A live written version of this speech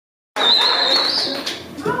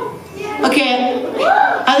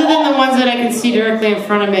ones that I can see directly in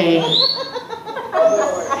front of me.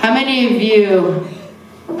 How many of you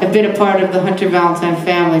have been a part of the Hunter Valentine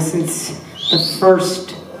family since the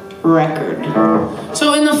first record?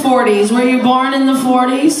 So in the 40s, were you born in the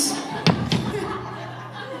 40s?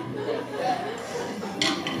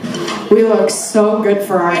 We look so good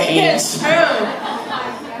for our age. It's true.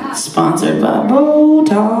 Sponsored by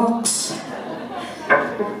Botox.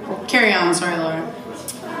 Carry on, sorry, Laura.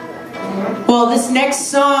 Well, this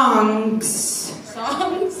next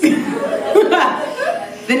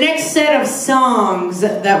the next set of songs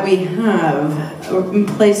that we have in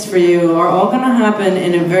place for you are all going to happen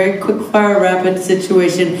in a very quick-fire, rapid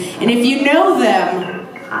situation. And if you know them,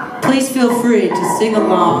 please feel free to sing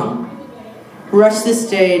along, rush the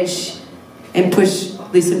stage, and push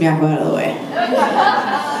Lisa Bianco out of the way.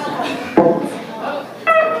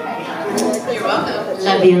 You're welcome.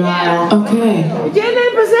 Love you, Laura. Okay. Get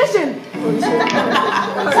in position. What's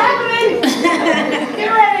happening?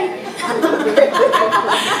 Get ready.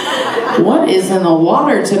 What is in the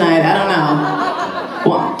water tonight? I don't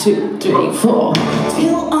know. 1, 2, 3, 4.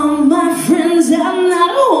 Till all my friends are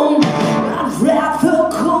not home, I'd rather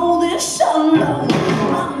cold and shallow.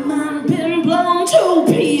 My mind been blown to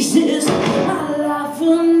pieces, my life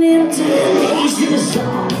an empty pieces.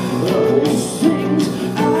 All those things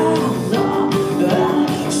I thought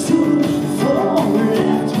I stood for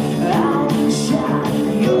left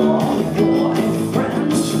outside your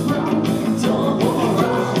boyfriend's front door.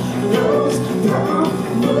 Those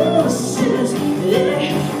promises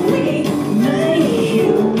that we made,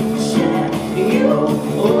 you said you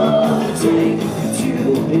would take to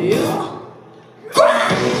your ground.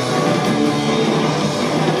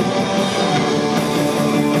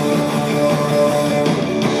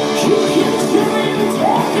 You can spend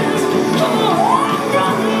seconds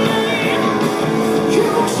on me. You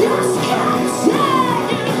just can't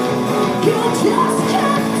take it. You just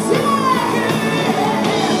can't take it.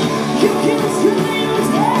 You can spend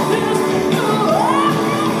seconds on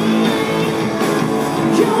me.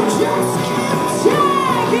 You just can't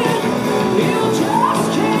take it. You just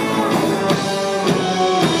can't.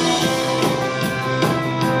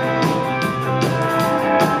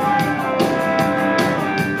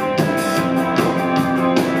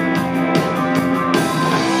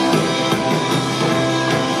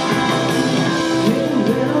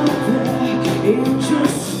 You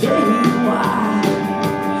just stay a while.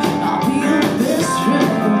 I'll be your best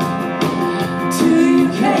friend till you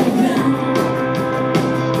cave in.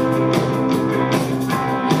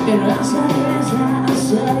 And I saw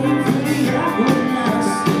you pretty happiness.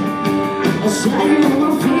 I saw you in my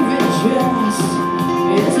favorite dress.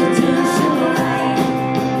 It's a dancing light.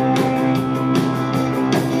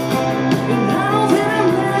 And I know that I'm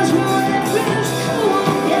not your average cool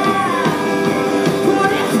guy.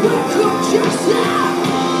 But if we could just stop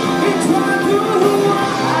and talk through why.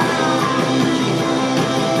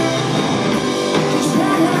 'Cause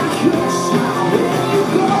I like your smile when you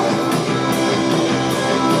go.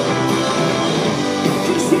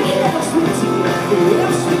 'Cause it helps me to get the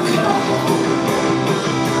rest to come.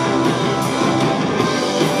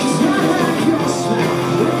 'Cause I like your smile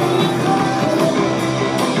when you go.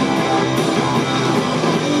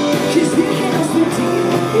 'Cause it helps me to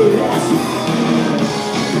get the rest to come.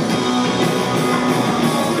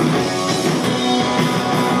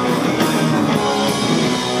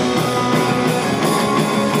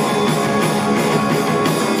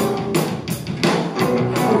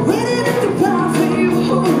 Waiting at the bar for you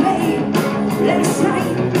late last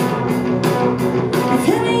night. If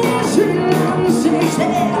any is written on the stage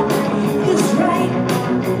there, it's right.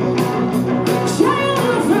 Trying on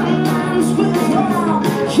the front lines with all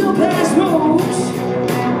your best moves.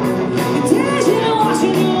 The days in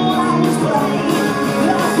watching you always play.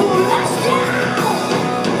 Oh, let's go.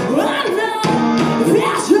 I know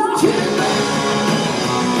that's all you know.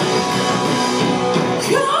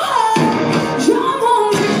 Come on, come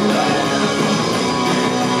on.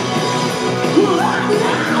 Well, I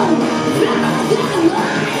know that I'm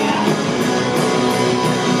lying.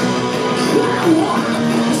 Come on,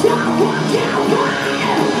 someone get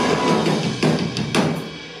wild.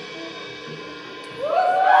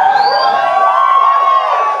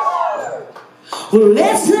 Well,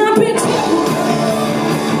 let's not be too